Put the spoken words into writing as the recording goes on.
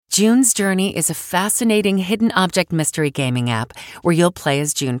June's Journey is a fascinating hidden object mystery gaming app where you'll play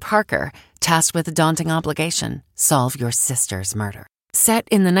as June Parker, tasked with a daunting obligation: solve your sister's murder. Set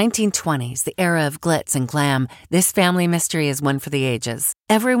in the 1920s, the era of glitz and glam, this family mystery is one for the ages.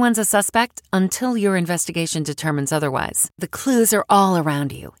 Everyone's a suspect until your investigation determines otherwise. The clues are all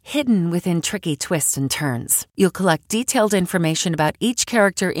around you, hidden within tricky twists and turns. You'll collect detailed information about each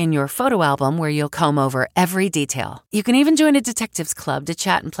character in your photo album where you'll comb over every detail. You can even join a detectives club to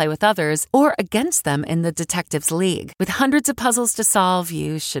chat and play with others or against them in the Detectives League. With hundreds of puzzles to solve,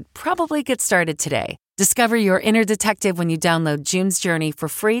 you should probably get started today. Discover your inner detective when you download June's Journey for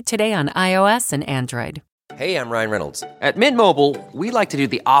free today on iOS and Android. Hey, I'm Ryan Reynolds. At Mint Mobile, we like to do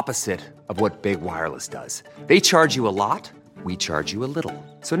the opposite of what Big Wireless does. They charge you a lot, we charge you a little.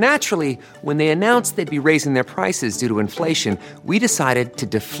 So naturally, when they announced they'd be raising their prices due to inflation, we decided to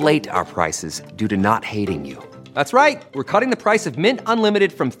deflate our prices due to not hating you. That's right. We're cutting the price of Mint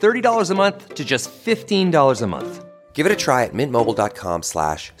Unlimited from $30 a month to just $15 a month. Give it a try at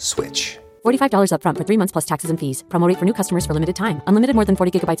mintmobile.com/switch. $45 up front for 3 months plus taxes and fees. Promo rate for new customers for limited time. Unlimited more than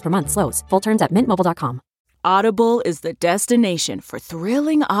 40 gigabytes per month. Slows full terms at mintmobile.com. Audible is the destination for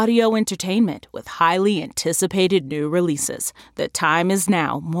thrilling audio entertainment with highly anticipated new releases. The time is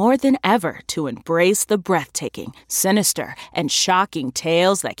now more than ever to embrace the breathtaking, sinister, and shocking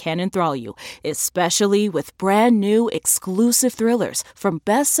tales that can enthrall you, especially with brand new exclusive thrillers from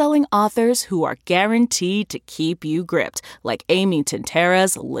best-selling authors who are guaranteed to keep you gripped, like Amy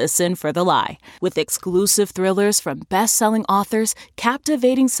Tintera's Listen for the Lie. With exclusive thrillers from best-selling authors,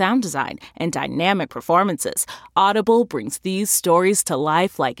 captivating sound design, and dynamic performances, Audible brings these stories to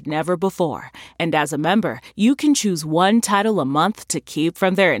life like never before. And as a member, you can choose one title a month to keep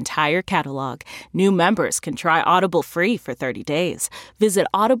from their entire catalog. New members can try Audible free for 30 days. Visit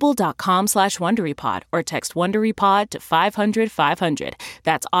audible.com/WonderyPod or text WonderyPod to 500-500.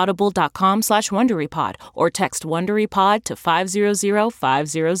 That's audible.com/WonderyPod or text WonderyPod to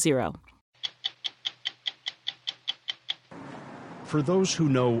 500-500. For those who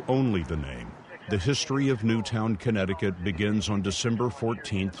know only the name, the history of Newtown, Connecticut begins on December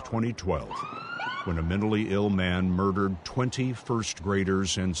 14, 2012, when a mentally ill man murdered 20 first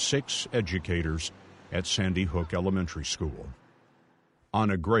graders and 6 educators at Sandy Hook Elementary School.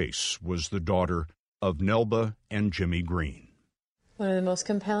 Anna Grace was the daughter of Nelba and Jimmy Green. One of the most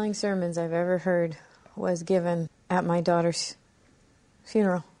compelling sermons I've ever heard was given at my daughter's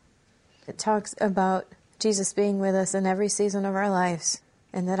funeral. It talks about Jesus being with us in every season of our lives,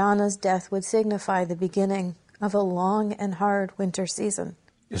 and that Anna's death would signify the beginning of a long and hard winter season.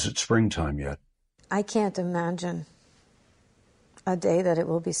 Is it springtime yet? I can't imagine a day that it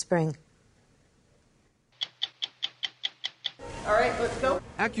will be spring. All right, let's go.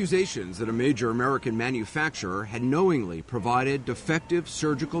 Accusations that a major American manufacturer had knowingly provided defective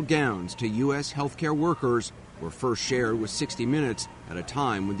surgical gowns to U.S. healthcare workers were first shared with 60 Minutes at a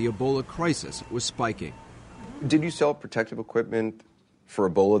time when the Ebola crisis was spiking. Did you sell protective equipment for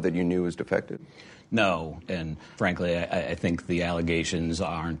Ebola that you knew was defective? No, and frankly, I think the allegations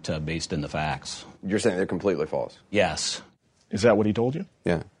aren't based in the facts. You're saying they're completely false? Yes. Is that what he told you?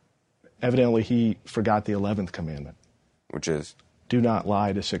 Yeah. Evidently, he forgot the 11th commandment. Which is? Do not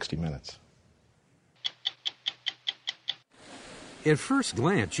lie to 60 Minutes. At first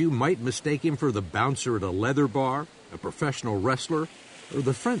glance, you might mistake him for the bouncer at a leather bar, a professional wrestler, or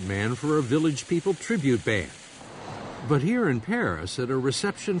the frontman for a Village People tribute band. But here in Paris, at a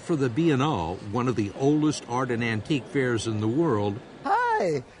reception for the Biennale, one of the oldest art and antique fairs in the world,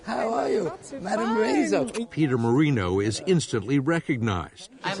 Hi, how are you? Madame Rizzo. Peter Marino is instantly recognized.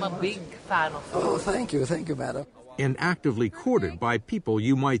 I'm a big fan of Oh, thank you, madam. And actively courted by people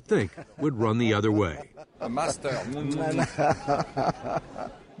you might think would run the other way. Master.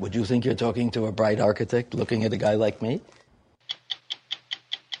 Would you think you're talking to a bright architect looking at a guy like me?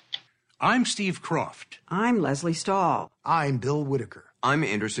 I'm Steve Croft. I'm Leslie Stahl. I'm Bill Whitaker. I'm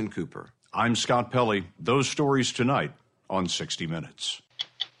Anderson Cooper. I'm Scott Pelley. Those stories tonight on 60 Minutes.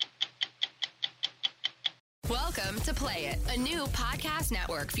 Welcome to Play It, a new podcast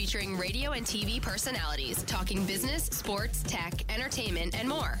network featuring radio and TV personalities talking business, sports, tech, entertainment, and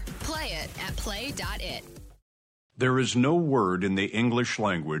more. Play it at play.it. There is no word in the English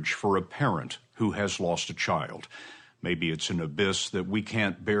language for a parent who has lost a child. Maybe it's an abyss that we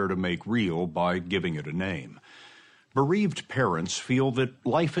can't bear to make real by giving it a name. Bereaved parents feel that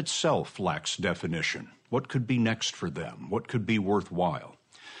life itself lacks definition. What could be next for them? What could be worthwhile?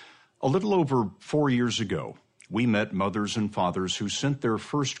 A little over 4 years ago, we met mothers and fathers who sent their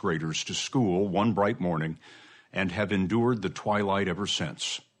first graders to school one bright morning and have endured the twilight ever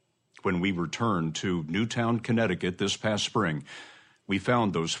since. When we returned to Newtown, Connecticut this past spring, We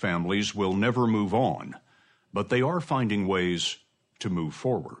found those families will never move on, but they are finding ways to move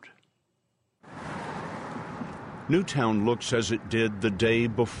forward. Newtown looks as it did the day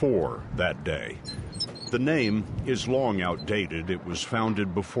before that day. The name is long outdated. It was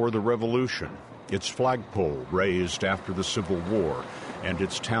founded before the Revolution, its flagpole raised after the Civil War, and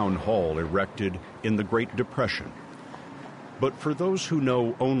its town hall erected in the Great Depression. But for those who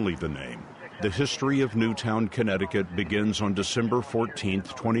know only the name, the history of Newtown, Connecticut begins on December 14,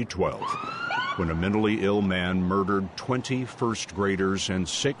 2012, when a mentally ill man murdered 20 first graders and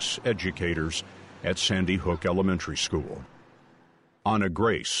 6 educators at Sandy Hook Elementary School. Anna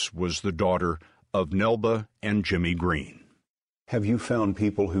Grace was the daughter of Nelba and Jimmy Green. Have you found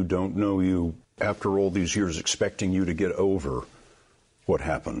people who don't know you after all these years expecting you to get over what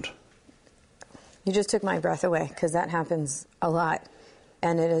happened? You just took my breath away, because that happens a lot.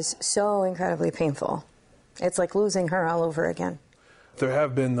 And it is so incredibly painful. It's like losing her all over again. There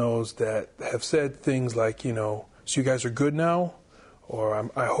have been those that have said things like, so you guys are good now? Or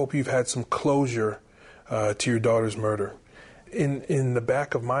I hope you've had some closure to your daughter's murder. In the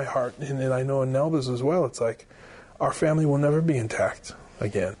back of my heart, and I know in Nelba's as well, it's like our family will never be intact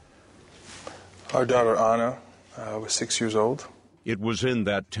again. Our daughter Anna was 6 years old. It was in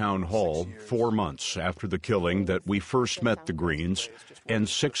that town hall 4 months after the killing that we first met the Greens and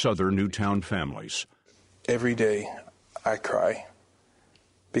 6 other Newtown families. Every day I cry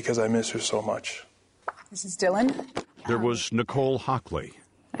because I miss her so much. This is Dylan. There was Nicole Hockley.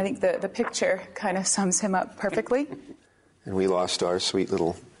 I think the picture kind of sums him up perfectly. And we lost our sweet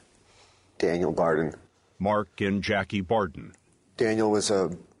little Daniel Barden. Mark and Jackie Barden. Daniel was a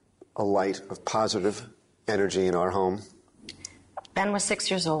light of positive energy in our home. Ben was 6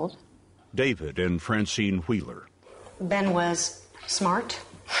 years old. David and Francine Wheeler. Ben was smart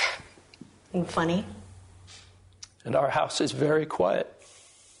and funny. And our house is very quiet.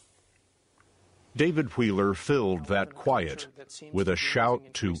 David Wheeler filled that quiet with a shout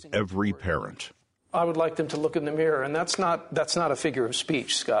to every parent. I would like them to look in the mirror, and that's not a figure of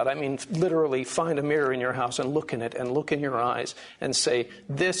speech, Scott. I mean, literally find a mirror in your house and look in it and look in your eyes and say,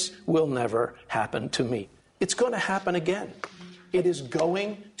 this will never happen to me. It's going to happen again. It is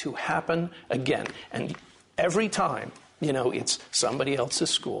going to happen again. And every time, it's somebody else's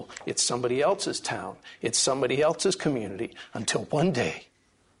school, it's somebody else's town, it's somebody else's community, until one day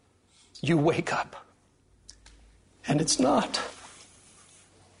you wake up and it's not.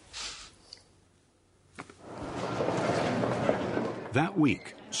 That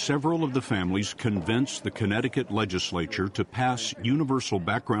week, several of the families convinced the Connecticut legislature to pass universal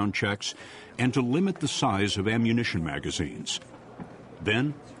background checks and to limit the size of ammunition magazines.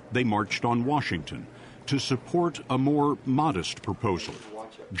 Then they marched on Washington to support a more modest proposal,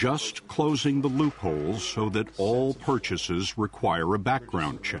 just closing the loopholes so that all purchases require a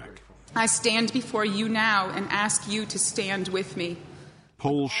background check. I stand before you now and ask you to stand with me.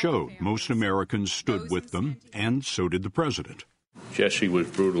 Polls showed most Americans stood with them, and so did the president. Jesse was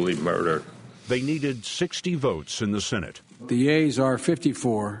brutally murdered. They needed 60 votes in the Senate. The yeas are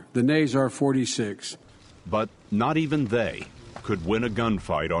 54, the nays are 46. But not even they could win a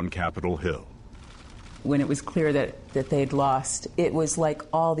gunfight on Capitol Hill. When it was clear that they'd lost, it was like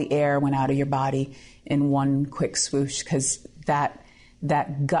all the air went out of your body in one quick swoosh, because that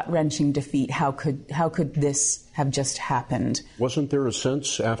gut-wrenching defeat, how could this have just happened? Wasn't there a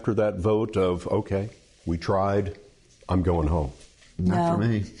sense after that vote of, okay, we tried, I'm going home? Not for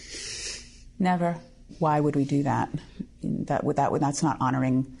me. Never. Why would we do that? That's not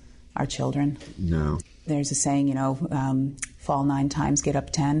honoring our children. No. There's a saying, fall 9 times, get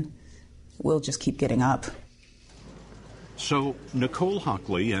up 10. We'll just keep getting up. So Nicole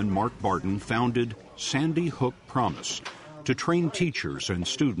Hockley and Mark Barden founded Sandy Hook Promise to train teachers and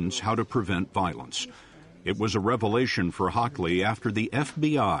students how to prevent violence. It was a revelation for Hockley after the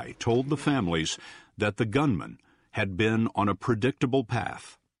FBI told the families that the gunman had been on a predictable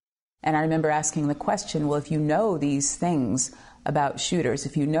path. And I remember asking the question, well, if you know these things about shooters,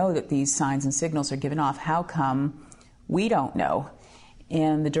 if you know that these signs and signals are given off, how come we don't know?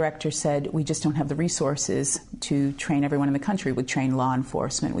 And the director said, we just don't have the resources to train everyone in the country. We train law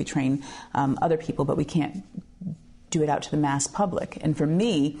enforcement, we train other people, but we can't do it out to the mass public. And for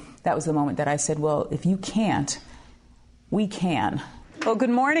me, that was the moment that I said, well, if you can't, we can. Well, good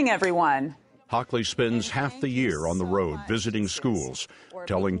morning, everyone. Hockley spends half the year on the road visiting schools,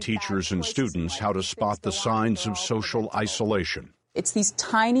 telling teachers and students how to spot the signs of social isolation. It's these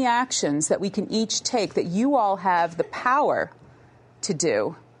tiny actions that we can each take, that you all have the power to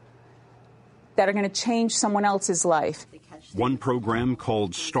do, that are going to change someone else's life. One program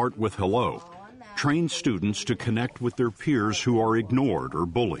called Start with Hello trains students to connect with their peers who are ignored or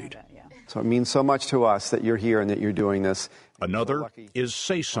bullied. So it means so much to us that you're here and that you're doing this. Another is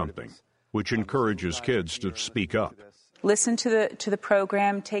Say Something, which encourages kids to speak up. Listen to the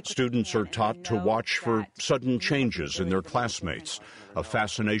program. Students are taught to watch for sudden changes in their classmates, a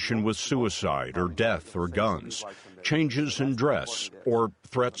fascination with suicide or death or guns, changes in dress, or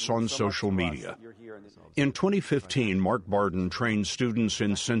threats on social media. In 2015, Mark Barden trained students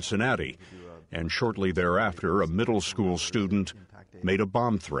in Cincinnati, and shortly thereafter, a middle school student made a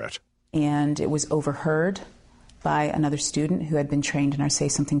bomb threat. And it was overheard by another student who had been trained in our Say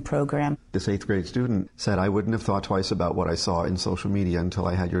Something program. This 8th grade student said, I wouldn't have thought twice about what I saw in social media until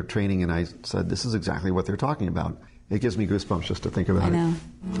I had your training, and I said, this is exactly what they're talking about. It gives me goosebumps just to think about it. I know.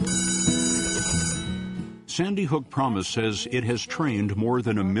 Sandy Hook Promise says it has trained more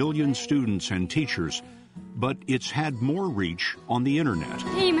than 1 million students and teachers, but it's had more reach on the internet.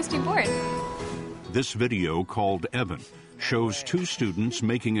 Hey, you must be bored. This video, called Evan, shows 2 students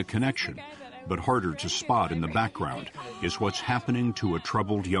making a connection, but harder to spot in the background is what's happening to a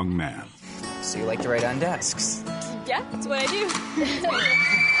troubled young man. So you like to write on desks? Yeah, that's what I do.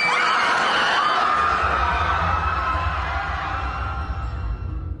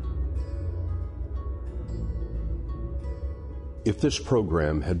 If this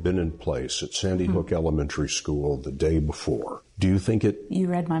program had been in place at Sandy Hook Elementary School the day before, do you think it... You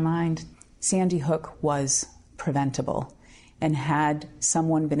read my mind. Sandy Hook was preventable. And had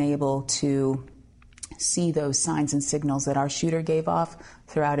someone been able to see those signs and signals that our shooter gave off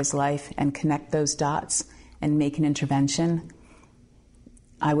throughout his life and connect those dots and make an intervention,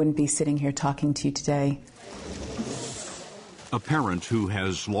 I wouldn't be sitting here talking to you today. A parent who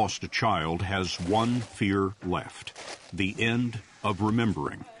has lost a child has one fear left: the end of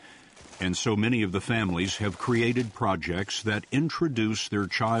remembering. And so many of the families have created projects that introduce their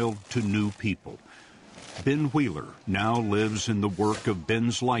child to new people. Ben Wheeler now lives in the work of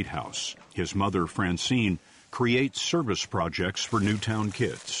Ben's Lighthouse. His mother, Francine, creates service projects for Newtown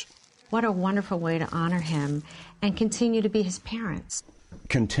kids. What a wonderful way to honor him and continue to be his parents.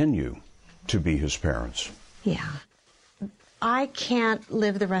 Continue to be his parents. Yeah. I can't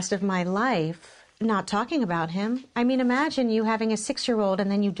live the rest of my life not talking about him. I mean, imagine you having a 6-year-old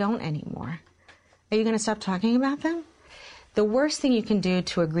and then you don't anymore. Are you going to stop talking about them? The worst thing you can do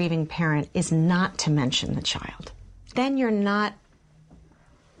to a grieving parent is not to mention the child. Then you're not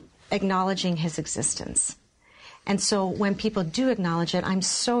acknowledging his existence. And so when people do acknowledge it, I'm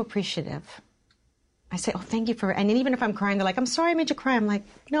so appreciative. I say, oh, thank you for... And even if I'm crying, they're like, I'm sorry I made you cry. I'm like,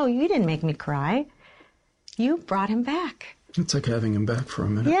 no, you didn't make me cry. You brought him back. It's like having him back for a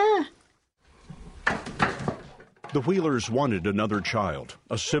minute. Yeah. The Wheelers wanted another child,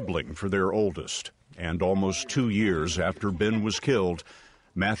 a sibling for their oldest. And almost 2 years after Ben was killed,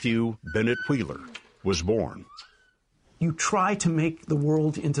 Matthew Bennett Wheeler was born. You try to make the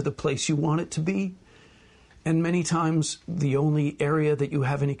world into the place you want it to be, and many times the only area that you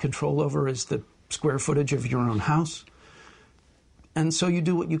have any control over is the square footage of your own house. And so you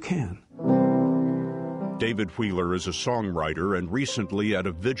do what you can. David Wheeler is a songwriter, and recently at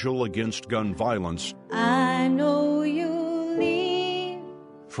a vigil against gun violence, I know you leave.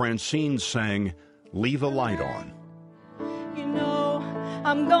 Francine sang Leave a Light On. You know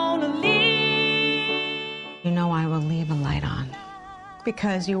I'm gonna leave. You know I will leave a light on.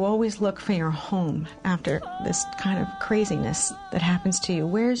 Because you always look for your home after this kind of craziness that happens to you.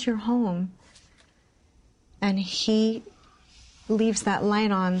 Where's your home? And he leaves that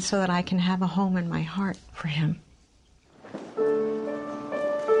light on so that I can have a home in my heart for him.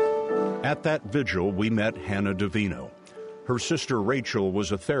 At that vigil, we met Hannah Davino. Her sister Rachel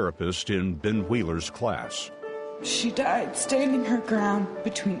was a therapist in Ben Wheeler's class. She died standing her ground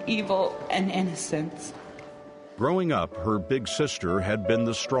between evil and innocence. Growing up, her big sister had been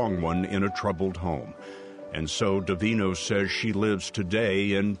the strong one in a troubled home. And so Davino says she lives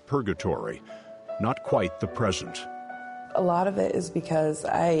today in purgatory, not quite the present. A lot of it is because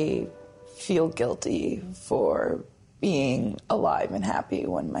I feel guilty for being alive and happy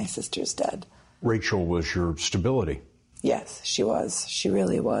when my sister's dead. Rachel was your stability. Yes, she was. She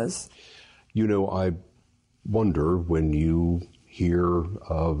really was. You know, I wonder when you hear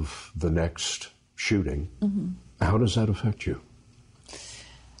of the next shooting, how does that affect you?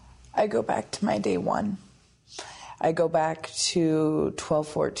 I go back to my day one. I go back to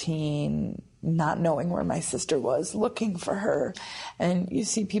 12/14, not knowing where my sister was, looking for her. And you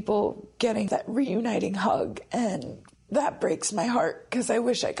see people getting that reuniting hug, and that breaks my heart because I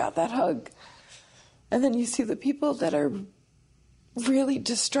wish I got that hug. And then you see the people that are really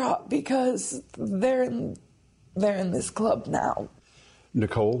distraught because they're in this club now.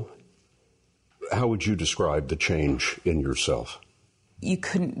 Nicole, How would you describe the change in yourself? You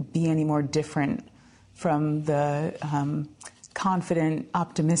couldn't be any more different from the confident,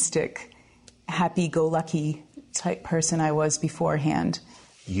 optimistic, happy-go-lucky type person I was beforehand.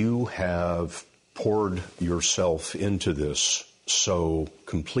 You have poured yourself into this so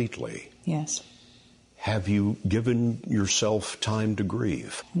completely. Yes. Have you given yourself time to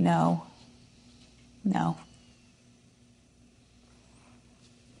grieve? No.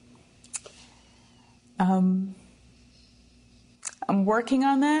 I'm working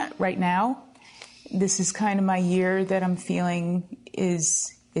on that right now. This is kind of my year that I'm feeling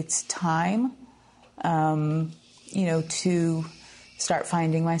it's time, to start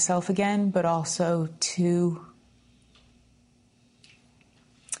finding myself again, but also to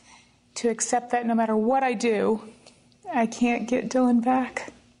accept that no matter what I do, I can't get Dylan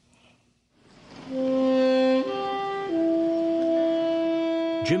back.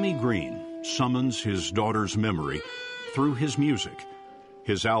 Jimmy Green summons his daughter's memory through his music.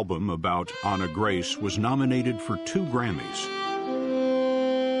 His album about Anna Grace was nominated for 2 Grammys.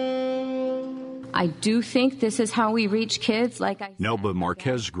 I do think this is how we reach kids. Nelba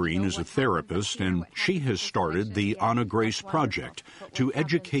Marquez Green is a therapist, and she has started the Anna Grace Project to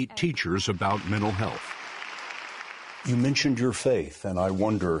educate teachers about mental health. You mentioned your faith, and I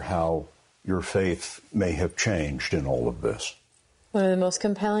wonder how your faith may have changed in all of this. One of the most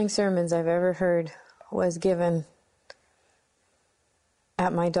compelling sermons I've ever heard was given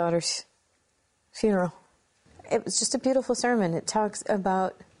at my daughter's funeral. It was just a beautiful sermon. It talks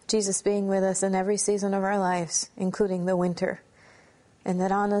about Jesus being with us in every season of our lives, including the winter, and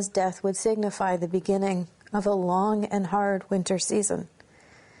that Anna's death would signify the beginning of a long and hard winter season,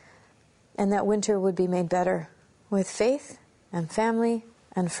 and that winter would be made better with faith and family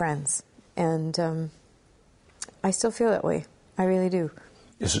and friends. And I still feel that way. I really do.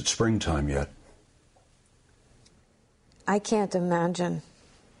 Is it springtime yet? I can't imagine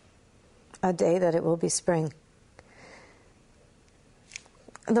a day that it will be spring.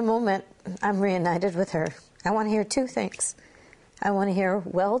 The moment I'm reunited with her, I want to hear 2 things. I want to hear,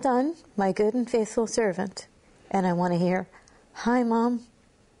 "Well done, my good and faithful servant." And I want to hear, "Hi, Mom."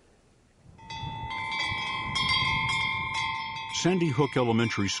 Sandy Hook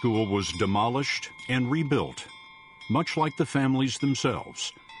Elementary School was demolished and rebuilt, much like the families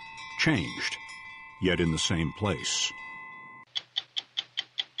themselves. Changed, yet in the same place.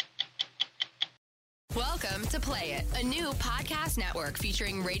 Welcome to Play It, a new podcast network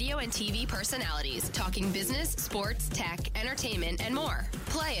featuring radio and TV personalities talking business, sports, tech, entertainment, and more.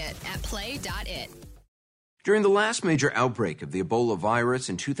 Play it at play.it. During the last major outbreak of the Ebola virus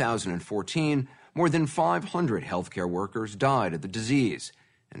in 2014, more than 500 healthcare workers died of the disease,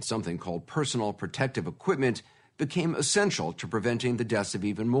 and something called personal protective equipment became essential to preventing the deaths of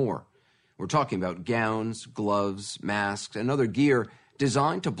even more. We're talking about gowns, gloves, masks, and other gear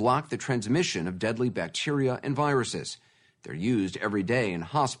designed to block the transmission of deadly bacteria and viruses. They're used every day in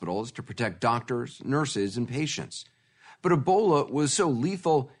hospitals to protect doctors, nurses, and patients. But Ebola was so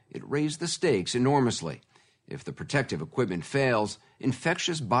lethal, it raised the stakes enormously. If the protective equipment fails,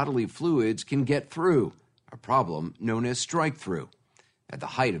 infectious bodily fluids can get through, a problem known as strike-through. At the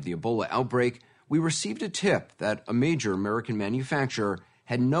height of the Ebola outbreak, we received a tip that a major American manufacturer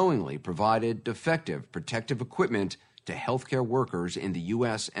had knowingly provided defective protective equipment to healthcare workers in the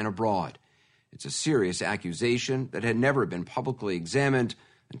U.S. and abroad. It's a serious accusation that had never been publicly examined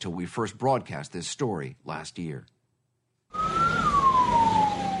until we first broadcast this story last year.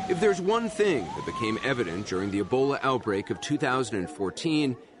 If there's one thing that became evident during the Ebola outbreak of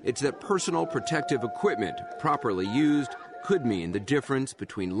 2014, it's that personal protective equipment, properly used, could mean the difference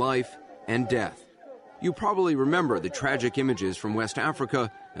between life and death. You probably remember the tragic images from West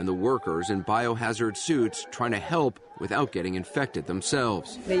Africa and the workers in biohazard suits trying to help without getting infected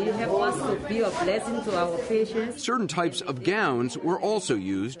themselves. May you help us to be a blessing to our patients. Certain types of gowns were also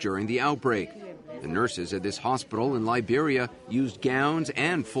used during the outbreak. The nurses at this hospital in Liberia used gowns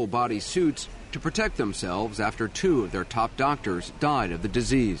and full-body suits to protect themselves after 2 of their top doctors died of the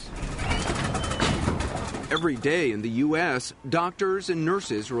disease. Every day in the U.S., doctors and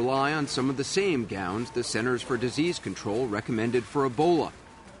nurses rely on some of the same gowns the Centers for Disease Control recommended for Ebola.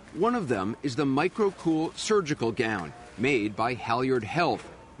 One of them is the Microcool surgical gown, made by Halyard Health,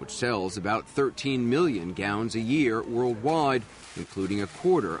 which sells about 13 million gowns a year worldwide, including a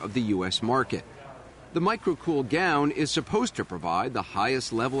quarter of the U.S. market. The Microcool gown is supposed to provide the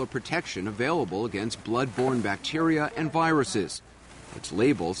highest level of protection available against blood-borne bacteria and viruses. Its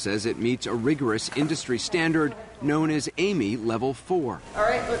label says it meets a rigorous industry standard known as AAMI Level 4. All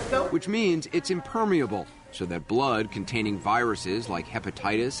right, let's go. Which means it's impermeable, so that blood containing viruses like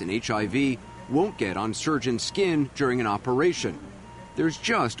hepatitis and HIV won't get on surgeons' skin during an operation. There's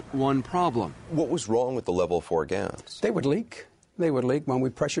just one problem. What was wrong with the level 4 gowns? They would leak. They would leak when we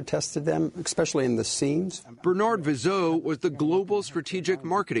pressure tested them, especially in the seams. Bernard Vizot was the global strategic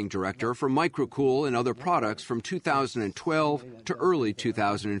marketing director for Microcool and other products from 2012 to early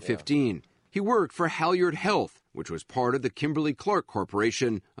 2015. He worked for Halyard Health, which was part of the Kimberly-Clark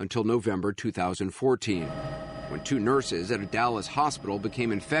Corporation until November 2014. When 2 nurses at a Dallas hospital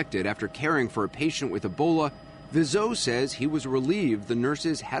became infected after caring for a patient with Ebola, Vizot says he was relieved the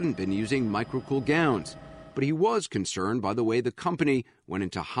nurses hadn't been using Microcool gowns. But he was concerned by the way the company went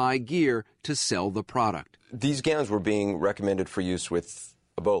into high gear to sell the product. These gowns were being recommended for use with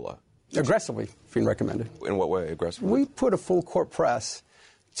Ebola? Aggressively being recommended. In what way, aggressively? We put a full court press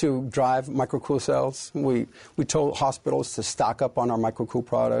to drive Microcool sales. We told hospitals to stock up on our Microcool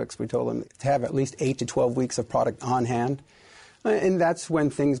products. We told them to have at least 8 to 12 weeks of product on hand. And that's when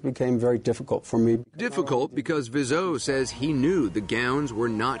things became very difficult for me. Difficult because Vizot says he knew the gowns were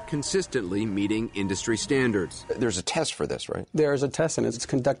not consistently meeting industry standards. There's a test for this, right? There's a test, and it's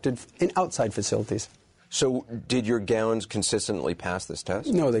conducted in outside facilities. So did your gowns consistently pass this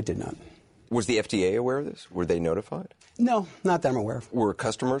test? No, they did not. Was the FDA aware of this? Were they notified? No, not that I'm aware of. Were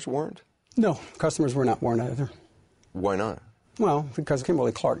customers warned? No, customers were not warned either. Why not? Well, because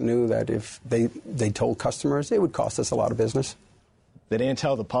Kimberly-Clark knew that if they told customers, it would cost us a lot of business. They didn't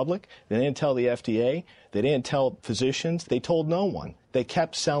tell the public. They didn't tell the FDA. They didn't tell physicians. They told no one. They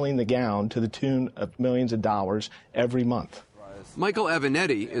kept selling the gown to the tune of millions of dollars every month. Michael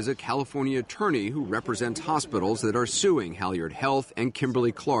Avenatti is a California attorney who represents hospitals that are suing Halyard Health and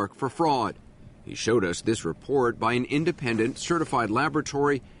Kimberly-Clark for fraud. He showed us this report by an independent certified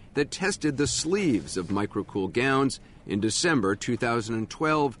laboratory that tested the sleeves of Microcool gowns in December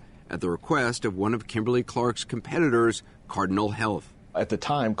 2012 at the request of one of Kimberly-Clark's competitors, Cardinal Health. At the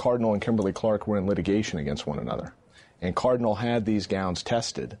time, Cardinal and Kimberly-Clark were in litigation against one another. And Cardinal had these gowns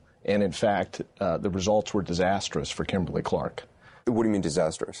tested. And in fact, the results were disastrous for Kimberly-Clark. What do you mean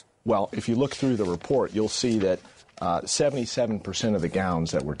disastrous? Well, if you look through the report, you'll see that 77% of the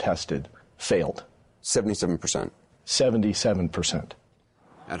gowns that were tested failed. 77%? 77%.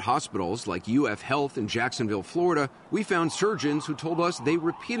 At hospitals like UF Health in Jacksonville, Florida, we found surgeons who told us they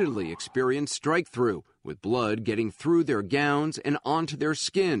repeatedly experienced strike-through, with blood getting through their gowns and onto their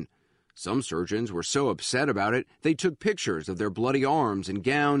skin. Some surgeons were so upset about it, they took pictures of their bloody arms and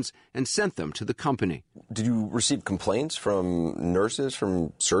gowns and sent them to the company. Did you receive complaints from nurses,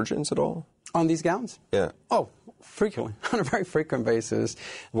 from surgeons at all? On these gowns? Yeah. Oh, frequently, on a very frequent basis.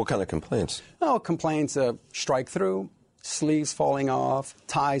 What kind of complaints? Oh, complaints of strike-through, sleeves falling off,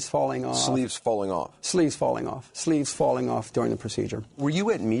 ties falling off. Sleeves falling off? Sleeves falling off. Sleeves falling off during the procedure. Were you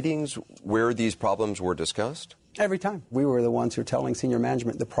at meetings where these problems were discussed? Every time. We were the ones who were telling senior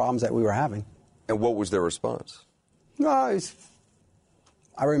management the problems that we were having. And what was their response? I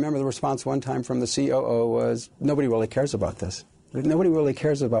remember the response one time from the COO was, nobody really cares about this. Nobody really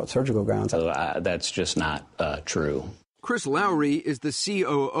cares about surgical gowns. That's just not true. Chris Lowry is the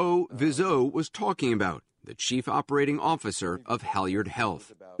COO Vizot was talking about, the chief operating officer of Halyard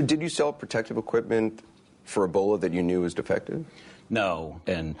Health. Did you sell protective equipment for Ebola that you knew was defective? No,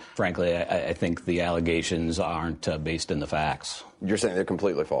 and frankly, I think the allegations aren't based in the facts. You're saying they're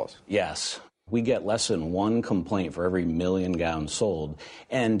completely false? Yes. We get less than one complaint for every million gowns sold.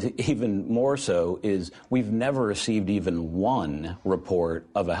 And even more so is we've never received even one report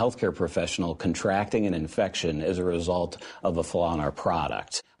of a healthcare professional contracting an infection as a result of a flaw in our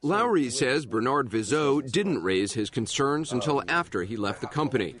product. Lowry says Bernard Vizot didn't raise his concerns until after he left the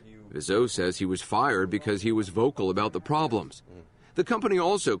company. Vizot says he was fired because he was vocal about the problems. The company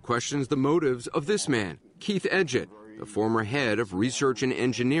also questions the motives of this man, Keith Edgett, the former head of research and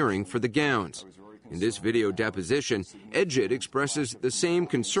engineering for the gowns. In this video deposition, Edgett expresses the same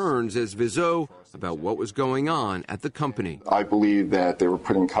concerns as Vizot about what was going on at the company. I believe that they were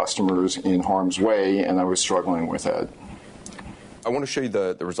putting customers in harm's way, and I was struggling with that. I want to show you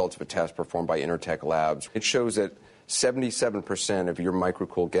the results of a test performed by Intertech Labs. It shows that 77% of your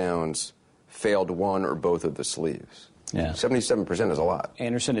Microcool gowns failed one or both of the sleeves. Yeah. 77% is a lot.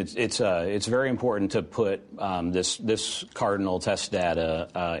 Anderson, it's very important to put this Cardinal test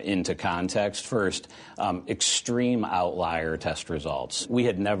data into context. First, extreme outlier test results. We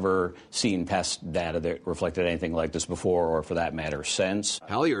had never seen test data that reflected anything like this before, or for that matter, since.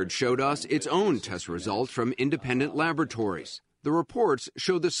 Halyard showed us its own test results from independent laboratories. The reports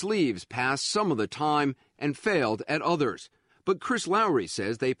show the sleeves passed some of the time and failed at others. But Chris Lowry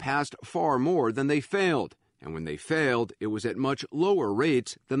says they passed far more than they failed. And when they failed, it was at much lower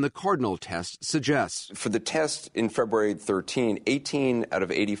rates than the Cardinal test suggests. For the test in February 13, 18 out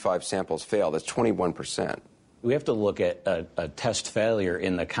of 85 samples failed. That's 21%. We have to look at a test failure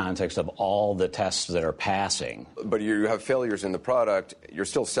in the context of all the tests that are passing. But you have failures in the product, you're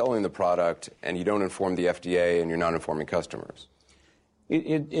still selling the product, and you don't inform the FDA and you're not informing customers.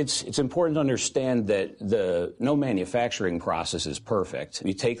 It's important to understand that no manufacturing process is perfect.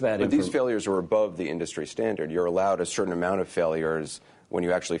 You take that. But these failures are above the industry standard. You're allowed a certain amount of failures. When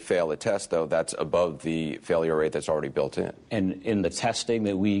you actually fail a test, though, that's above the failure rate that's already built in. And in the testing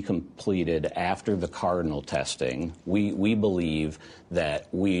that we completed after the Cardinal testing, we believe that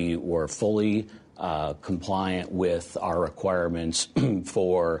we were fully compliant with our requirements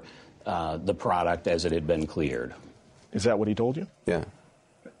for the product as it had been cleared. Is that what he told you? Yeah.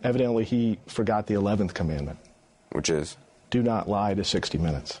 Evidently, he forgot the 11th commandment. Which is? Do not lie to 60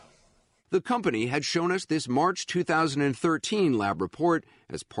 Minutes. The company had shown us this March 2013 lab report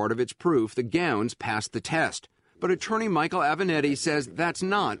as part of its proof the gowns passed the test. But attorney Michael Avenatti says that's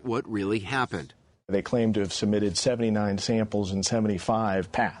not what really happened. They claim to have submitted 79 samples and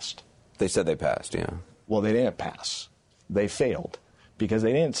 75 passed. They said they passed, yeah. Well, they didn't pass. They failed because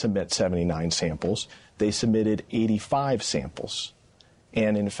they didn't submit 79 samples. They submitted 85 samples.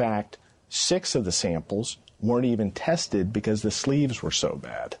 And in fact, 6 of the samples weren't even tested because the sleeves were so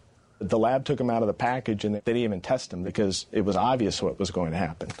bad. The lab took them out of the package and they didn't even test them because it was obvious what was going to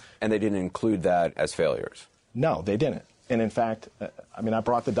happen. And they didn't include that as failures? No, they didn't. And in fact, I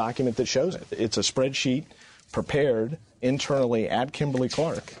brought the document that shows it. It's a spreadsheet prepared internally at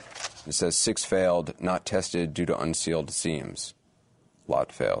Kimberly-Clark. It says 6 failed, not tested due to unsealed seams.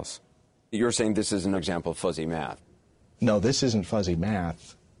 Lot fails. You're saying this is an example of fuzzy math? No, this isn't fuzzy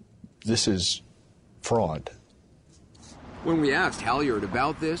math. This is fraud. When we asked Halyard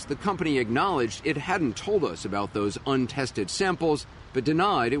about this, the company acknowledged it hadn't told us about those untested samples, but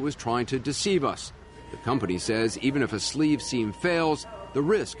denied it was trying to deceive us. The company says even if a sleeve seam fails, the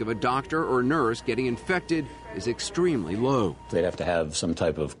risk of a doctor or nurse getting infected is extremely low. They'd have to have some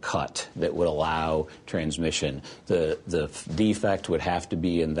type of cut that would allow transmission. The defect would have to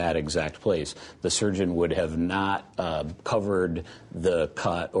be in that exact place. The surgeon would have not covered the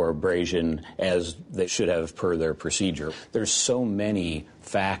cut or abrasion as they should have per their procedure. There's so many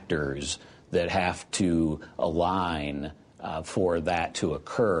factors that have to align for that to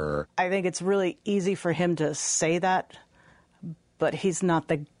occur. I think it's really easy for him to say that, but he's not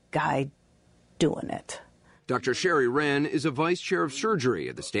the guy doing it. Dr. Sherry Wren is a vice chair of surgery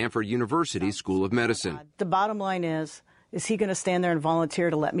at the Stanford University School of Medicine. The bottom line is he going to stand there and volunteer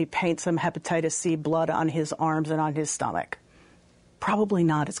to let me paint some hepatitis C blood on his arms and on his stomach? Probably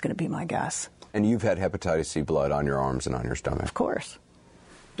not, is going to be my guess. And you've had hepatitis C blood on your arms and on your stomach? Of course.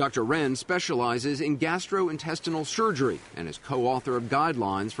 Dr. Wren specializes in gastrointestinal surgery and is co-author of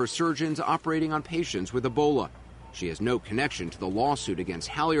guidelines for surgeons operating on patients with Ebola. She has no connection to the lawsuit against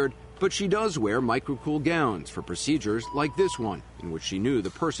Halyard, but she does wear microcool gowns for procedures like this one, in which she knew the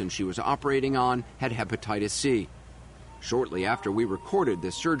person she was operating on had hepatitis C. Shortly after we recorded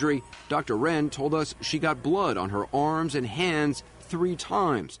this surgery, Dr. Wren told us she got blood on her arms and hands 3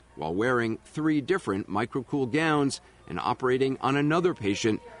 times while wearing 3 different microcool gowns and operating on another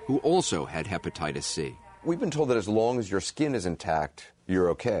patient who also had hepatitis C. We've been told that as long as your skin is intact,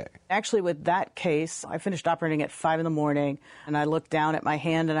 you're okay. Actually, with that case, I finished operating at 5 in the morning, and I looked down at my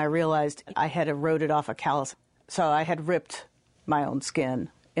hand and I realized I had eroded off a callus. So I had ripped my own skin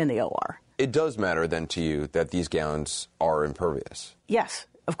in the OR. It does matter then to you that these gowns are impervious? Yes,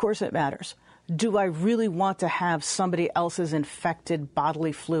 of course it matters. Do I really want to have somebody else's infected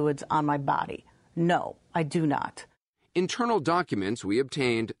bodily fluids on my body? No, I do not. Internal documents we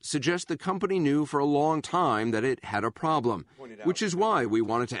obtained suggest the company knew for a long time that it had a problem, which is why we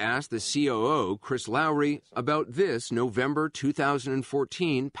wanted to ask the COO, Chris Lowry, about this November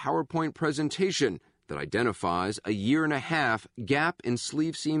 2014 PowerPoint presentation that identifies a 1.5 year gap in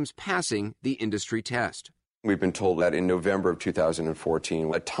sleeve seams passing the industry test. We've been told that in November of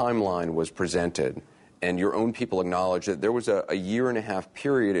 2014, a timeline was presented, and your own people acknowledged that there was a 1.5 year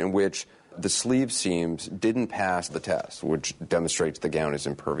period in which the sleeve seams didn't pass the test, which demonstrates the gown is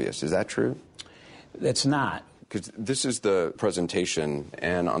impervious. Is that true? It's not. Because this is the presentation,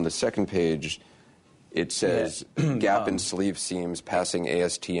 and on the second page, it says gap in sleeve seams passing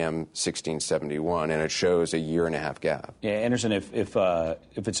ASTM 1671, and it shows a 1.5 year gap. Yeah, Anderson, if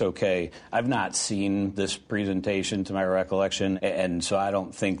it's okay, I've not seen this presentation to my recollection, and so I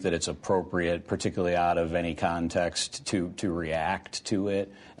don't think that it's appropriate, particularly out of any context, to react to it.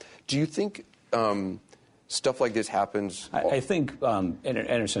 Do you think stuff like this happens? I think,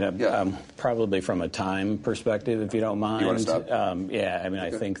 Anderson, probably from a time perspective, if you don't mind. You want to stop?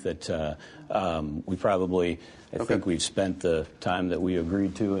 I think that we probably, I think we've spent the time that we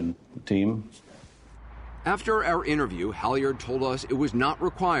agreed to in the team. After our interview, Halyard told us it was not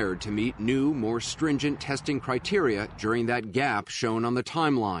required to meet new, more stringent testing criteria during that gap shown on the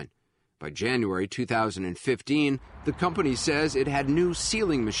timeline. By January 2015, the company says it had new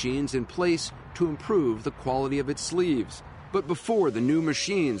sealing machines in place to improve the quality of its sleeves. But before the new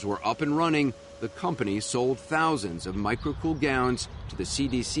machines were up and running, the company sold thousands of microcool gowns to the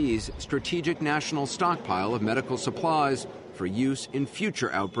CDC's Strategic National Stockpile of medical supplies for use in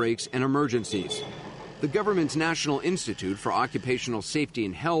future outbreaks and emergencies. The government's National Institute for Occupational Safety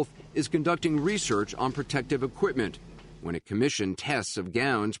and Health is conducting research on protective equipment. When it commissioned tests of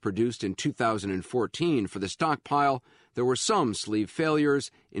gowns produced in 2014 for the stockpile, there were some sleeve failures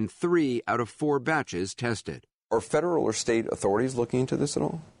in 3 out of 4 batches tested. Are federal or state authorities looking into this at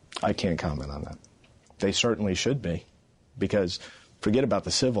all? I can't comment on that. They certainly should be, because forget about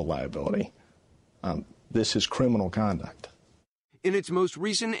the civil liability. This is criminal conduct. In its most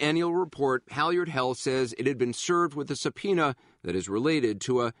recent annual report, Halyard Health says it had been served with a subpoena that is related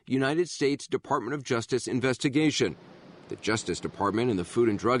to a United States Department of Justice investigation. The Justice Department and the Food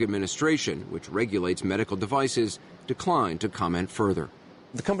and Drug Administration, which regulates medical devices, declined to comment further.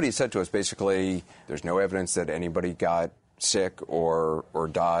 The company said to us basically there's no evidence that anybody got sick or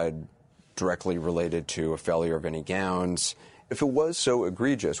died directly related to a failure of any gowns. If it was so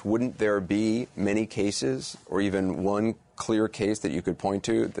egregious, wouldn't there be many cases or even one clear case that you could point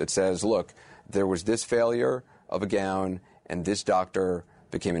to that says, look, there was this failure of a gown and this doctor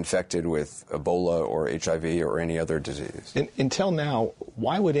became infected with Ebola or HIV or any other disease? Until now,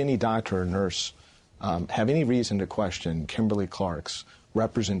 why would any doctor or nurse have any reason to question Kimberly Clark's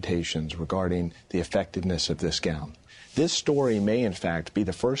representations regarding the effectiveness of this gown? This story may, in fact, be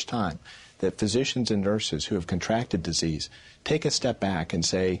the first time that physicians and nurses who have contracted disease take a step back and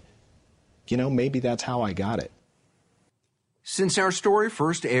say, maybe that's how I got it. Since our story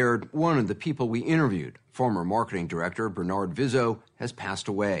first aired, one of the people we interviewed, former marketing director Bernard Vizzo, has passed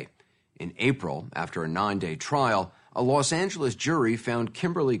away. In April, after a 9-day trial, a Los Angeles jury found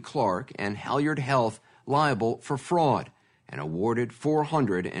Kimberly Clark and Halyard Health liable for fraud and awarded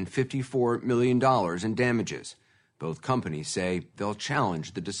 $454 million in damages. Both companies say they'll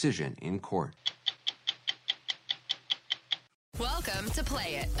challenge the decision in court. Welcome to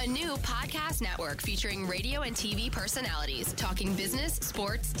Play It, a new podcast network featuring radio and TV personalities talking business,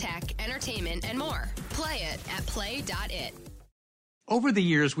 sports, tech, entertainment, and more. Play it at play.it. Over the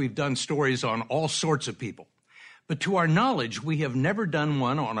years, we've done stories on all sorts of people. But to our knowledge, we have never done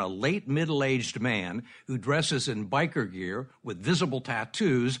one on a late middle-aged man who dresses in biker gear with visible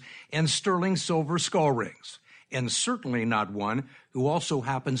tattoos and sterling silver skull rings. And certainly not one who also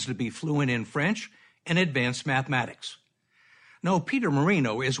happens to be fluent in French and advanced mathematics. No, Peter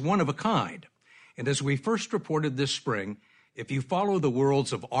Marino is one of a kind. And as we first reported this spring, if you follow the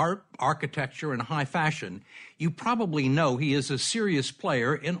worlds of art, architecture, and high fashion, you probably know he is a serious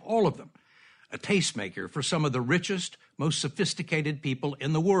player in all of them, a tastemaker for some of the richest, most sophisticated people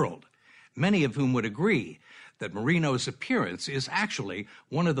in the world, many of whom would agree that Marino's appearance is actually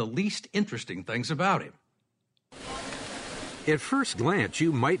one of the least interesting things about him. At first glance,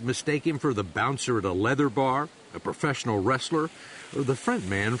 you might mistake him for the bouncer at a leather bar, a professional wrestler, or the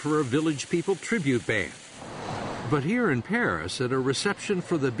frontman for a Village People tribute band. But here in Paris, at a reception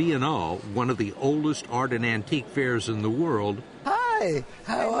for the Biennale, one of the oldest art and antique fairs in the world, Hi,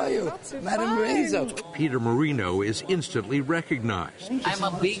 how are you? Madame Rizzo. Peter Marino is instantly recognized. I'm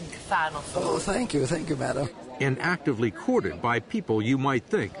a big fan of you. Oh, thank you, madam. And actively courted by people you might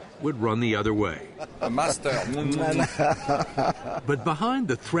think would run the other way. A master. But behind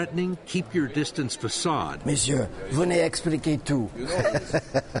the threatening, keep-your-distance facade, Monsieur, venez expliquer tout.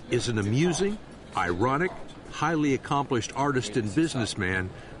 is an amusing, ironic, highly accomplished artist and businessman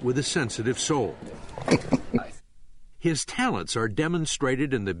with a sensitive soul. His talents are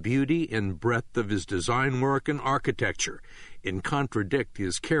demonstrated in the beauty and breadth of his design work and architecture, and contradict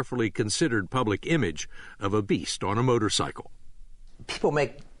his carefully considered public image of a beast on a motorcycle. People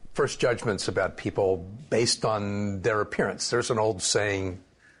make first judgments about people based on their appearance. There's an old saying,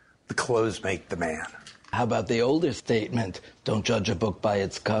 the clothes make the man. How about the older statement, don't judge a book by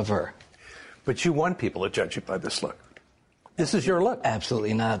its cover? But you want people to judge you by this look. This is your look.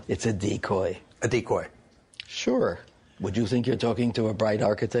 Absolutely not. It's a decoy. A decoy? Sure. Would you think you're talking to a bright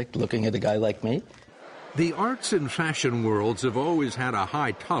architect looking at a guy like me? The arts and fashion worlds have always had a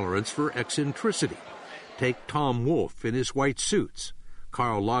high tolerance for eccentricity. Take Tom Wolfe in his white suits,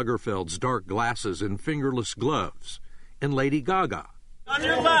 Karl Lagerfeld's dark glasses and fingerless gloves, and Lady Gaga. On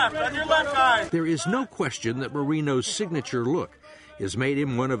your left eye. There is no question that Marino's signature look has made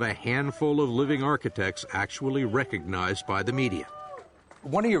him one of a handful of living architects actually recognized by the media.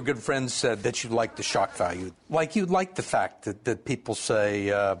 One of your good friends said that you like the shock value. Like you like the fact that people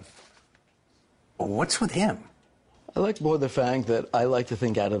say, what's with him? I like more the fact that I like to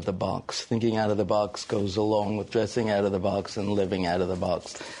think out of the box. Thinking out of the box goes along with dressing out of the box and living out of the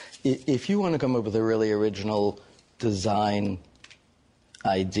box. If you want to come up with a really original design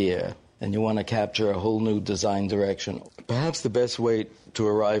idea and you want to capture a whole new design direction, perhaps the best way to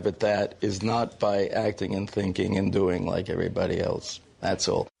arrive at that is not by acting and thinking and doing like everybody else. That's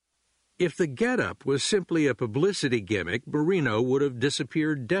all. If the getup was simply a publicity gimmick, Marino would have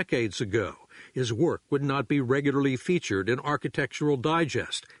disappeared decades ago. His work would not be regularly featured in Architectural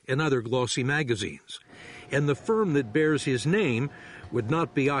Digest and other glossy magazines. And the firm that bears his name would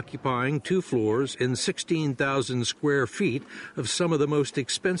not be occupying 2 floors and 16,000 square feet of some of the most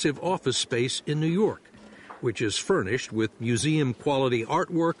expensive office space in New York, which is furnished with museum-quality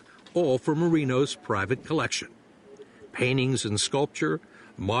artwork, all from Marino's private collection. Paintings and sculpture,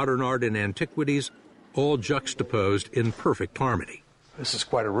 modern art and antiquities, all juxtaposed in perfect harmony. This is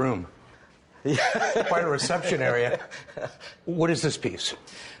quite a room. Quite a reception area. What is this piece?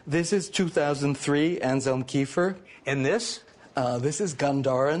 This is 2003 Anselm Kiefer. And this? This is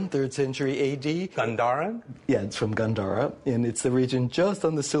Gandharan, 3rd century A.D. Gandharan? Yeah, it's from Gandhara, and it's the region just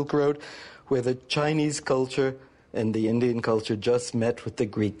on the Silk Road where the Chinese culture and the Indian culture just met with the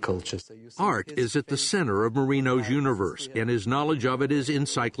Greek culture. So art is at the center of Marino's universe, and his knowledge of it is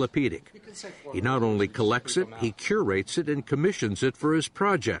encyclopedic. He not only collects it, he curates it and commissions it for his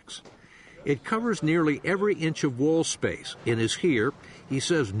projects. It covers nearly every inch of wall space and is here, he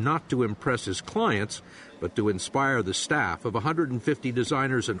says, not to impress his clients, but to inspire the staff of 150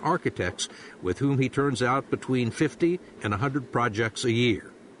 designers and architects with whom he turns out between 50 and 100 projects a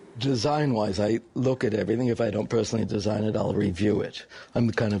year. Design-wise, I look at everything. If I don't personally design it, I'll review it. I'm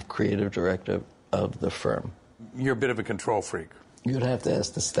the kind of creative director of the firm. You're a bit of a control freak. You'd have to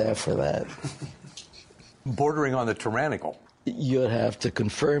ask the staff for that. Bordering on the tyrannical. You'd have to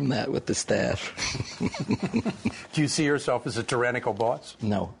confirm that with the staff. Do you see yourself as a tyrannical boss?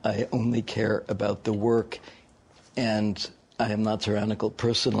 No, I only care about the work, and I am not tyrannical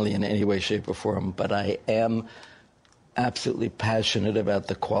personally in any way, shape, or form, but I am absolutely passionate about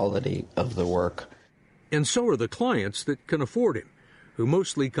the quality of the work. And so are the clients that can afford him, who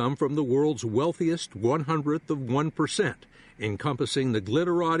mostly come from the world's wealthiest 1/100th of 1%, encompassing the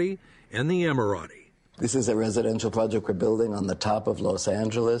glitterati and the emirati. This is a residential project we're building on the top of Los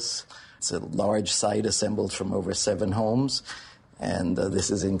Angeles. It's a large site assembled from over 7 homes, and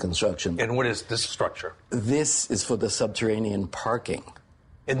this is in construction. And what is this structure? This is for the subterranean parking.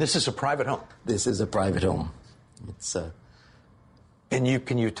 And this is a private home? This is a private home. It's And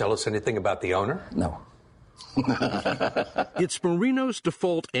can you tell us anything about the owner? No. It's Marino's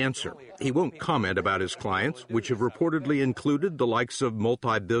default answer. He won't comment about his clients, which have reportedly included the likes of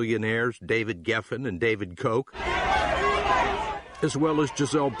multi-billionaires David Geffen and David Koch, as well as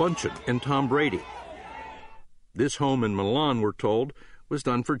Gisele Bündchen and Tom Brady. This home in Milan, we're told, was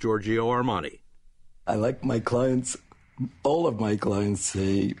done for Giorgio Armani. I like my clients. All of my clients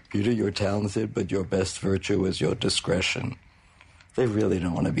say, Peter, you're talented, but your best virtue is your discretion. They really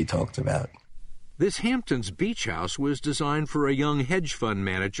don't want to be talked about. This Hamptons beach house was designed for a young hedge fund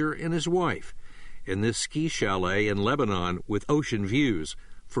manager and his wife, and this ski chalet in Lebanon with ocean views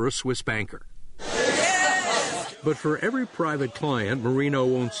for a Swiss banker. But for every private client Marino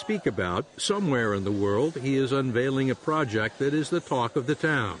won't speak about, somewhere in the world he is unveiling a project that is the talk of the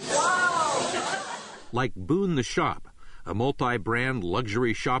town. Like Boon the Shop, a multi-brand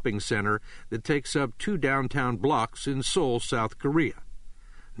luxury shopping center that takes up 2 downtown blocks in Seoul, South Korea.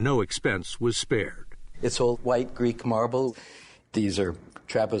 No expense was spared. It's all white Greek marble. These are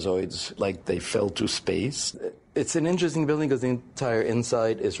trapezoids, like they fell to space. It's an interesting building because the entire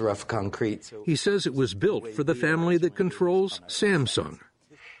inside is rough concrete. He says it was built for the family that controls Samsung.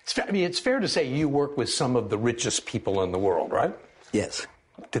 It's fair to say you work with some of the richest people in the world, right? Yes.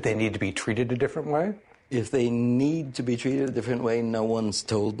 Did they need to be treated a different way? If they need to be treated a different way, no one's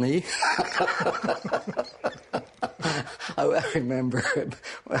told me. I remember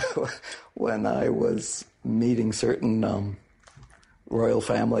when I was meeting certain royal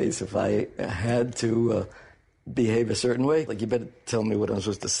families, if I had to behave a certain way, like, you better tell me what I'm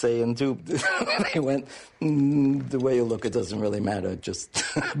supposed to say and do. They went, the way you look, it doesn't really matter, just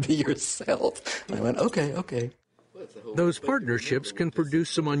be yourself. And I went, okay. Those partnerships can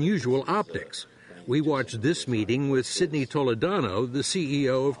produce some unusual optics. We watched this meeting with Sidney Toledano, the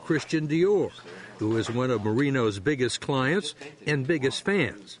CEO of Christian Dior, who is one of Marino's biggest clients and biggest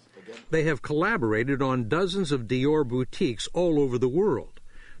fans. They have collaborated on dozens of Dior boutiques all over the world.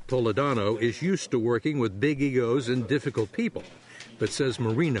 Toledano is used to working with big egos and difficult people, but says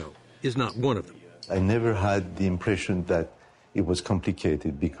Marino is not one of them. I never had the impression that it was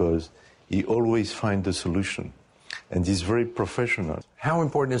complicated because he always finds a solution, and he's very professional. How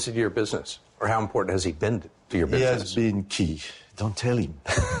important is it to your business, or how important has he been to your business? He has been key. Don't tell him.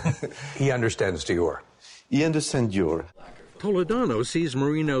 He understands Dior. He understands Dior. Toledano sees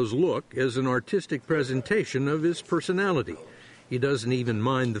Marino's look as an artistic presentation of his personality. He doesn't even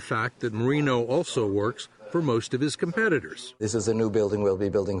mind the fact that Marino also works for most of his competitors. This is a new building we'll be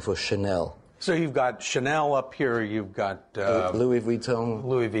building for Chanel. So you've got Chanel up here, you've got Louis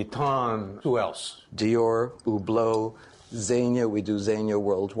Vuitton. Who else? Dior, Hublot, Zegna. We do Zegna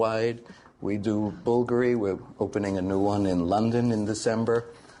worldwide. We do Bulgari. We're opening a new one in London in December.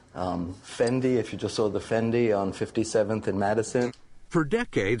 Fendi, if you just saw the Fendi on 57th and Madison. For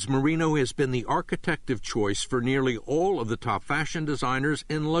decades, Marino has been the architect of choice for nearly all of the top fashion designers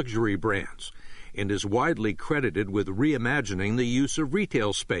and luxury brands, and is widely credited with reimagining the use of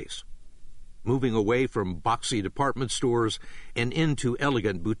retail space, moving away from boxy department stores and into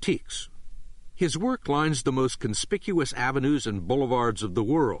elegant boutiques. His work lines the most conspicuous avenues and boulevards of the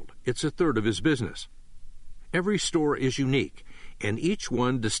world. It's a third of his business. Every store is unique, and each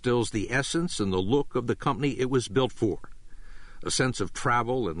one distills the essence and the look of the company it was built for. A sense of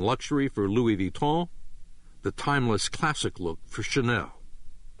travel and luxury for Louis Vuitton, the timeless classic look for Chanel.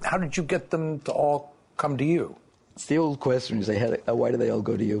 How did you get them to all come to you? It's the old question you say, why do they all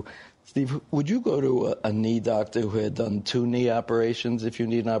go to you? Steve, would you go to a knee doctor who had done 2 knee operations if you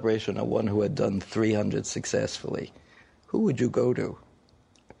need an operation, or one who had done 300 successfully? Who would you go to?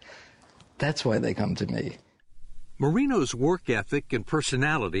 That's why they come to me. Marino's work ethic and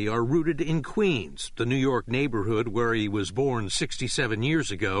personality are rooted in Queens, the New York neighborhood where he was born 67 years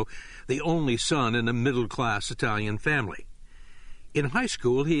ago, the only son in a middle-class Italian family. In high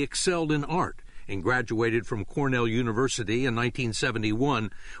school, he excelled in art and graduated from Cornell University in 1971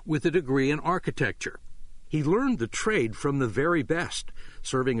 with a degree in architecture. He learned the trade from the very best,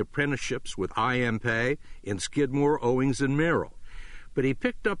 serving apprenticeships with I.M. Pei and Skidmore, Owings, and Merrill. But he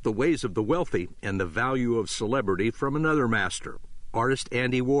picked up the ways of the wealthy and the value of celebrity from another master, artist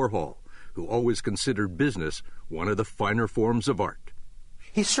Andy Warhol, who always considered business one of the finer forms of art.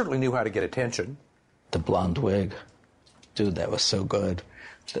 He certainly knew how to get attention. The blonde wig. Dude, that was so good.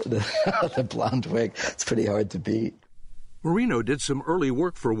 The blonde wig, it's pretty hard to beat. Marino did some early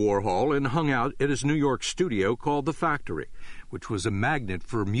work for Warhol and hung out at his New York studio called The Factory, which was a magnet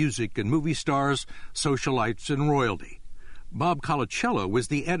for music and movie stars, socialites, and royalty. Bob Colacello was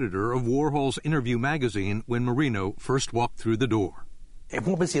the editor of Warhol's Interview magazine when Marino first walked through the door. And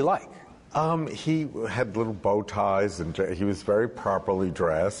what was he like? He had little bow ties, and he was very properly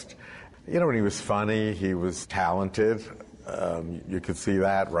dressed. You know, when he was funny, he was talented. You could see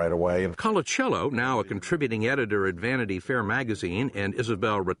that right away. Colacello, now a contributing editor at Vanity Fair magazine, and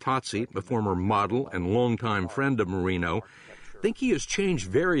Isabel Rattazzi, a former model and longtime friend of Marino, think he has changed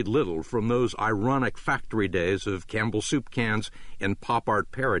very little from those ironic factory days of Campbell soup cans and pop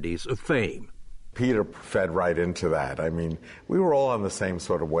art parodies of fame. Peter fed right into that. I mean, we were all on the same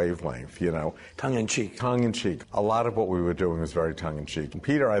sort of wavelength, you know. Tongue-in-cheek. Tongue-in-cheek. A lot of what we were doing was very tongue-in-cheek. And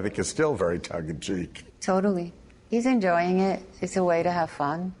Peter, I think, is still very tongue-in-cheek. Totally. He's enjoying it. It's a way to have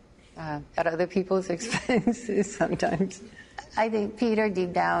fun at other people's expenses sometimes. I think Peter,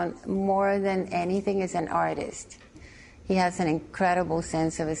 deep down, more than anything, is an artist. He has an incredible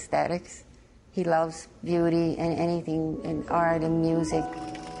sense of aesthetics. He loves beauty and anything in art and music.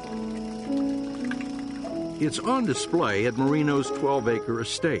 It's on display at Marino's 12-acre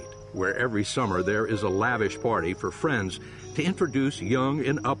estate, where every summer there is a lavish party for friends to introduce young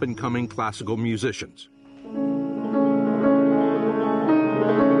and up-and-coming classical musicians.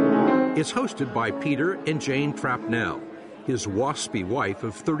 It's hosted by Peter and Jane Trapnell, his waspy wife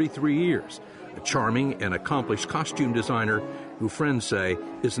of 33 years, a charming and accomplished costume designer who friends say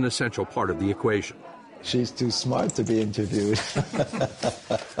is an essential part of the equation. She's too smart to be interviewed.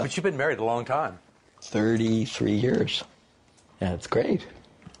 But you've been married a long time. 33 years. Yeah, it's great.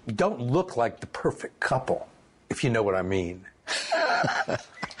 You don't look like the perfect couple, if you know what I mean.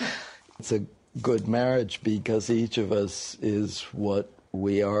 It's a good marriage because each of us is what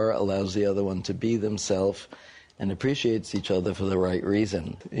we are, allows the other one to be themselves, and appreciates each other for the right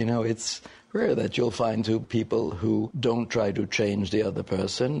reason. You know, it's rare that you'll find two people who don't try to change the other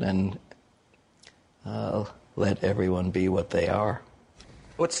person and let everyone be what they are.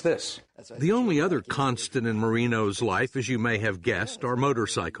 What's this? The only other constant in Marino's life, as you may have guessed, are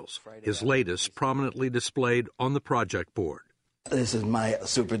motorcycles, his latest prominently displayed on the project board. This is my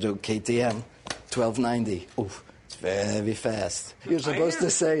Super Duke KTM 1290. Oof, it's very fast. You're supposed to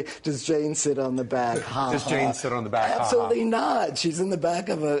say, does Jane sit on the back? Does Jane sit on the back? Absolutely not. She's in the back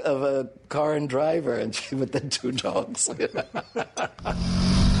of a car and driver, and with the two dogs.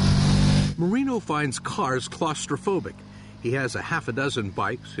 Marino finds cars claustrophobic. He has a half a dozen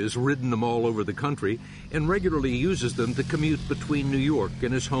bikes, has ridden them all over the country, and regularly uses them to commute between New York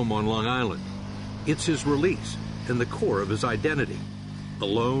and his home on Long Island. It's his release and the core of his identity.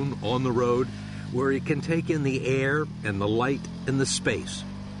 Alone, on the road, where he can take in the air and the light and the space.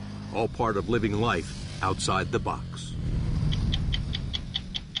 All part of living life outside the box.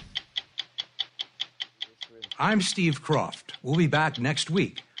 I'm Steve Kroft. We'll be back next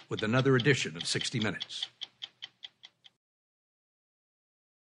week with another edition of 60 Minutes.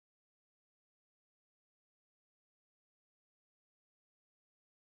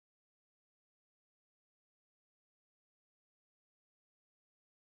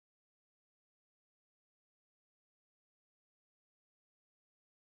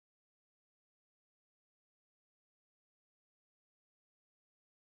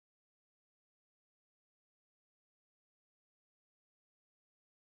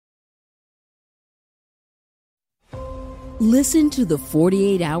 Listen to the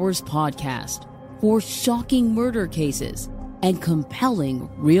 48 Hours podcast for shocking murder cases and compelling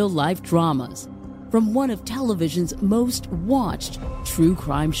real-life dramas from one of television's most watched true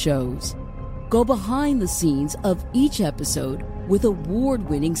crime shows. Go behind the scenes of each episode with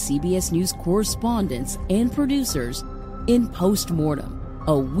award-winning CBS News correspondents and producers in Postmortem,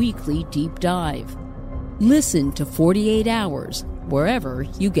 a weekly deep dive. Listen to 48 Hours wherever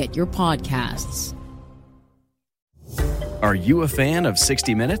you get your podcasts. Are you a fan of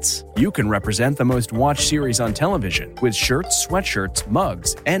 60 Minutes? You can represent the most watched series on television with shirts, sweatshirts,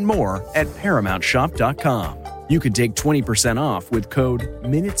 mugs, and more at ParamountShop.com. You can take 20% off with code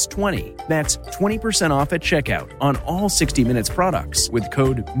MINUTES20. That's 20% off at checkout on all 60 Minutes products with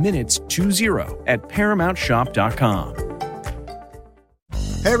code MINUTES20 at ParamountShop.com.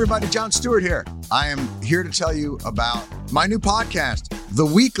 Hey everybody, Jon Stewart here. I am here to tell you about my new podcast, The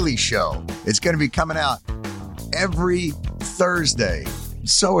Weekly Show. It's going to be coming out every Thursday.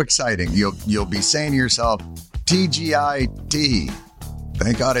 So exciting. You'll be saying to yourself, TGIT.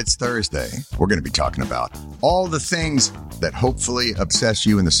 Thank God it's Thursday. We're going to be talking about all the things that hopefully obsess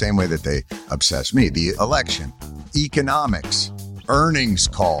you in the same way that they obsess me. The election, economics, earnings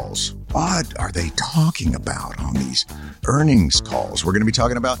calls. What are they talking about on these earnings calls? We're going to be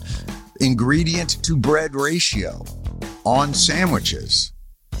talking about ingredient to bread ratio on sandwiches.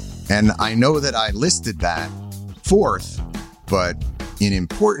 And I know that I listed that fourth, but in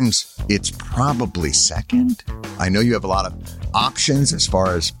importance, it's probably second. I know you have a lot of options as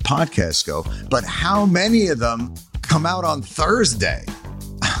far as podcasts go, but how many of them come out on Thursday?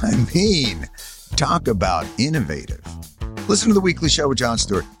 I mean, talk about innovative. Listen to The Weekly Show with Jon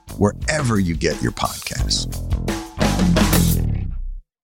Stewart wherever you get your podcasts.